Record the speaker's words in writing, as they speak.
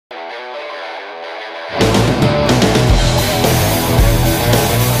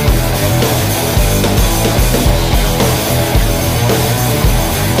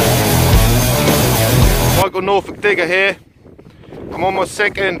little Norfolk digger here. I'm on my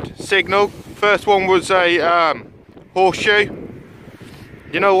second signal. First one was a horseshoe.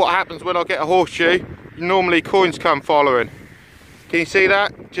 You know what happens when I get a horseshoe? Normally coins come following. Can you see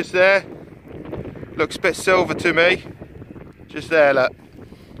that? Just there. Looks a bit silver to me. Just there, look.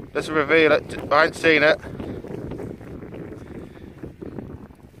 Let's reveal it. I ain't seen it.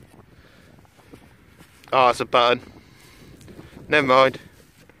 Oh, it's a button. Never mind.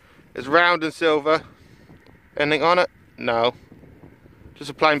 It's round and silver. Anything on it? No.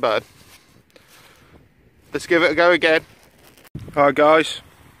 Just a plain button. Let's give it a go again. Alright guys,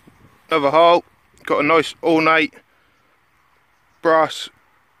 another hole. Got a nice ornate brass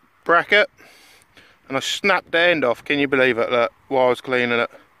bracket. And I snapped the end off, can you believe it, look, while I was cleaning it.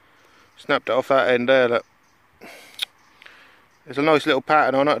 Snapped it off that end there, look. There's a nice little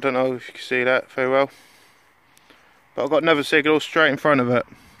pattern on it, I don't know if you can see that very well. But I've got another signal straight in front of it.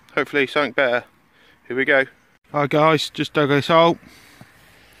 Hopefully something better. Here we go. Alright guys, just dug this hole.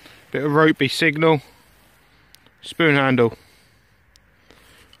 Bit of ropey signal. Spoon handle.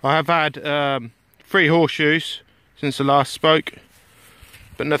 I have had 3 horseshoes since the last spoke.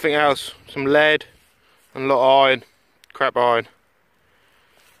 But nothing else. Some lead and a lot of iron. Crap iron.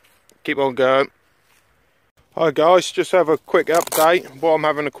 Keep on going. Hi guys, just have a quick update while I'm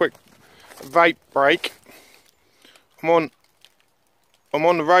having a quick vape break. I'm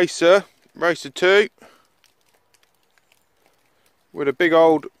on the Racer 2 with a big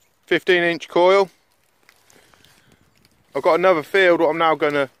old 15-inch coil. I've got another field what I'm now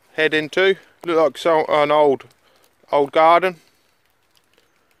going to head into. Look like an old garden.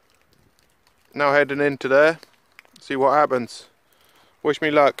 Now heading into there. See what happens. Wish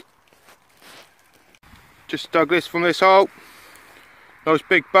me luck. Just dug this from this hole. Nice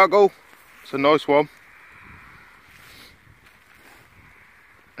big buckle. It's a nice one.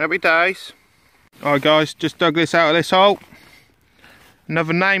 Happy days. Alright guys, just dug this out of this hole.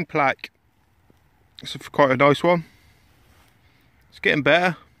 Another name plaque. It's quite a nice one. It's getting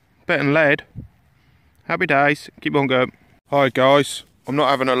better. Better than lead. Happy days. Keep on going. Alright guys, I'm not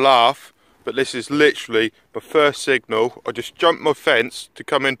having a laugh, but this is literally my first signal. I just jumped my fence to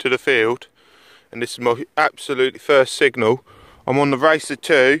come into the field, and this is my absolute first signal. I'm on the Racer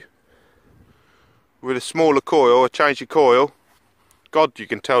 2 with a smaller coil. I changed the coil. God, you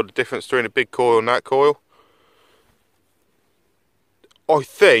can tell the difference between a big coil and that coil. I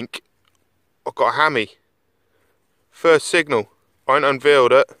think I've got a hammy. First signal. I ain't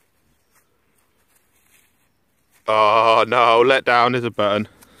unveiled it. Oh no, let down. There's a button.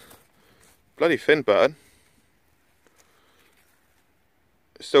 Bloody thin button.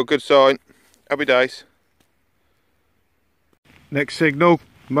 Still a good sign. Happy days. Next signal,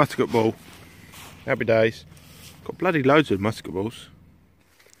 musket ball. Happy days. Got bloody loads of musket balls.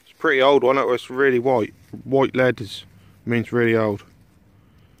 It's a pretty old one. It's really white. White lead means really old.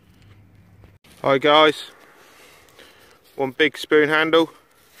 Hi guys. One big spoon handle.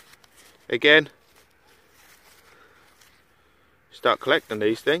 Again. Start collecting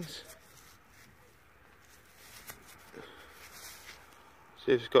these things.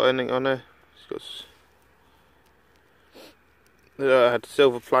 See if it's got anything on there. It's got. It had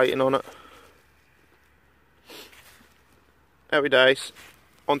silver plating on it. Happy days.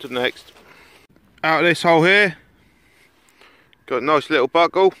 On to the next. Out of this hole here. Got a nice little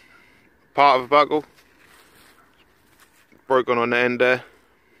buckle. Part of a buckle. Broken on the end there.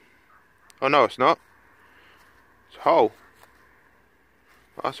 Oh no, it's not. It's a hole.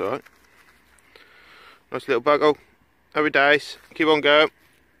 Oh, that's alright. Nice little buckle. Happy days. Keep on going.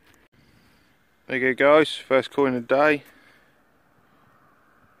 There you go guys. First coin of the day.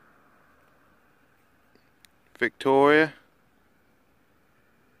 Victoria.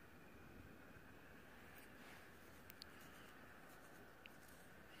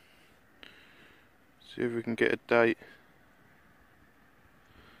 See if we can get a date.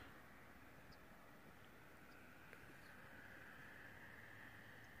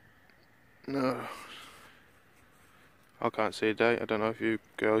 No, I can't see a date. I don't know if you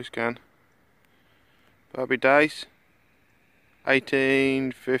guys can. Happy days.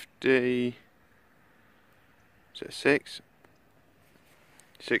 1850. Is it 6?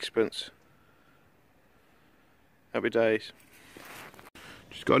 Sixpence. Happy days.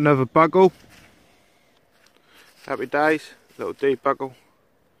 Just got another buckle. Happy days. Little deep buckle.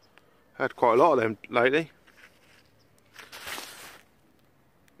 Had quite a lot of them lately.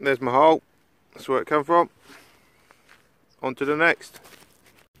 There's my hole. That's where it come from. On to the next.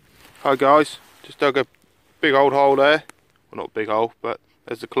 Hi guys, just dug a big old hole there. Well, not a big hole, but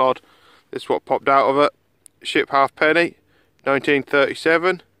there's the clod. This is what popped out of it. Ship halfpenny,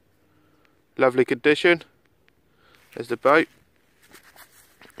 1937. Lovely condition. There's the boat,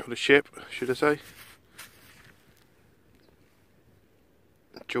 or the ship should I say.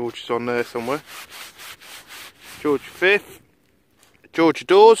 George is on there somewhere. George V, George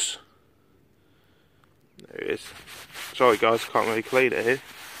Dawes. There he is. Sorry guys, I can't really clean it here.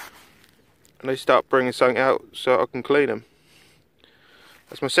 And they start bringing something out so I can clean them.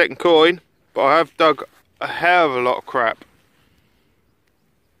 That's my second coin, but I have dug a hell of a lot of crap.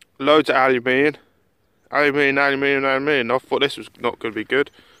 Loads of aluminium. Aluminium. I thought this was not going to be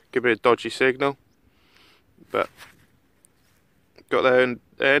good. Give me a dodgy signal. But got there in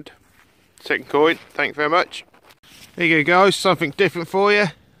the end. Second coin. Thank you very much. Here you go guys, something different for you.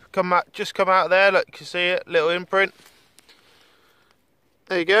 Just come out there, look, you can see it, little imprint.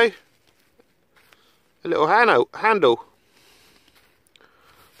 There you go. A little handle.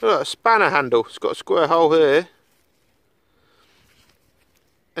 Look, a spanner handle. It's got a square hole here.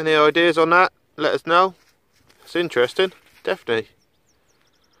 Any ideas on that? Let us know. It's interesting, definitely.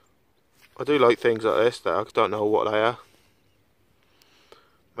 I do like things like this that I don't know what they are.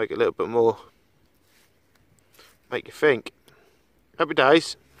 Make it a little bit more, make you think. Happy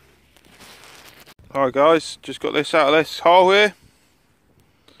days. Alright guys, just got this out of this hole here.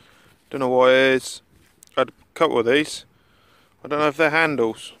 Don't know what it is. I had a couple of these. I don't know if they're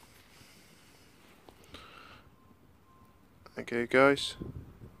handles. Okay guys.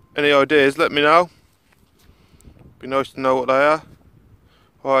 Any ideas, let me know. Be nice to know what they are.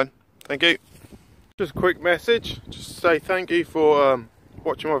 Alright, thank you. Just a quick message, just to say thank you for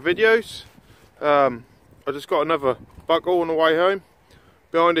watching my videos. I just got another buckle on the way home.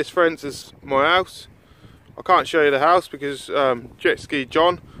 Behind this fence is my house. I can't show you the house because Jet Ski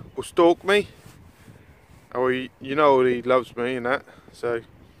John will stalk me. Oh, you know he loves me and that. So,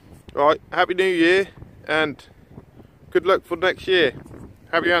 right, Happy New Year and good luck for next year.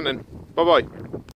 Happy hunting. Bye bye.